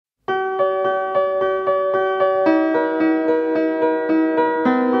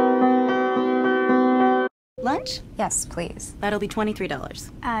lunch? Yes, please. That'll be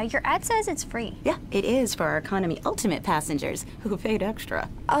 $23. Your ad says it's free. Yeah, it is for our Economy Ultimate passengers who paid extra.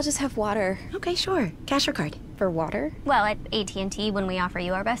 I'll just have water. Okay, sure. Cash or card? For water? Well, at AT&T, when we offer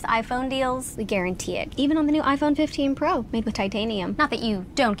you our best iPhone deals, we guarantee it. Even on the new iPhone 15 Pro, made with titanium. Not that you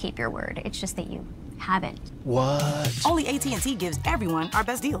don't keep your word, it's just that you haven't. What? Only AT&T gives everyone our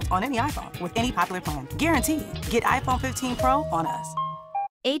best deals on any iPhone with any popular plan. Guaranteed. Get iPhone 15 Pro on us.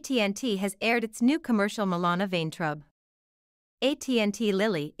 AT&T has aired its new commercial Milana Vayntrub. AT&T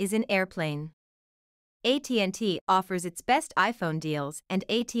Lily is in airplane. AT&T offers its best iPhone deals and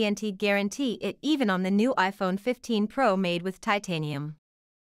AT&T guarantee it even on the new iPhone 15 Pro made with titanium.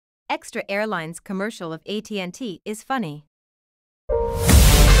 Extra Airlines commercial of AT&T is funny.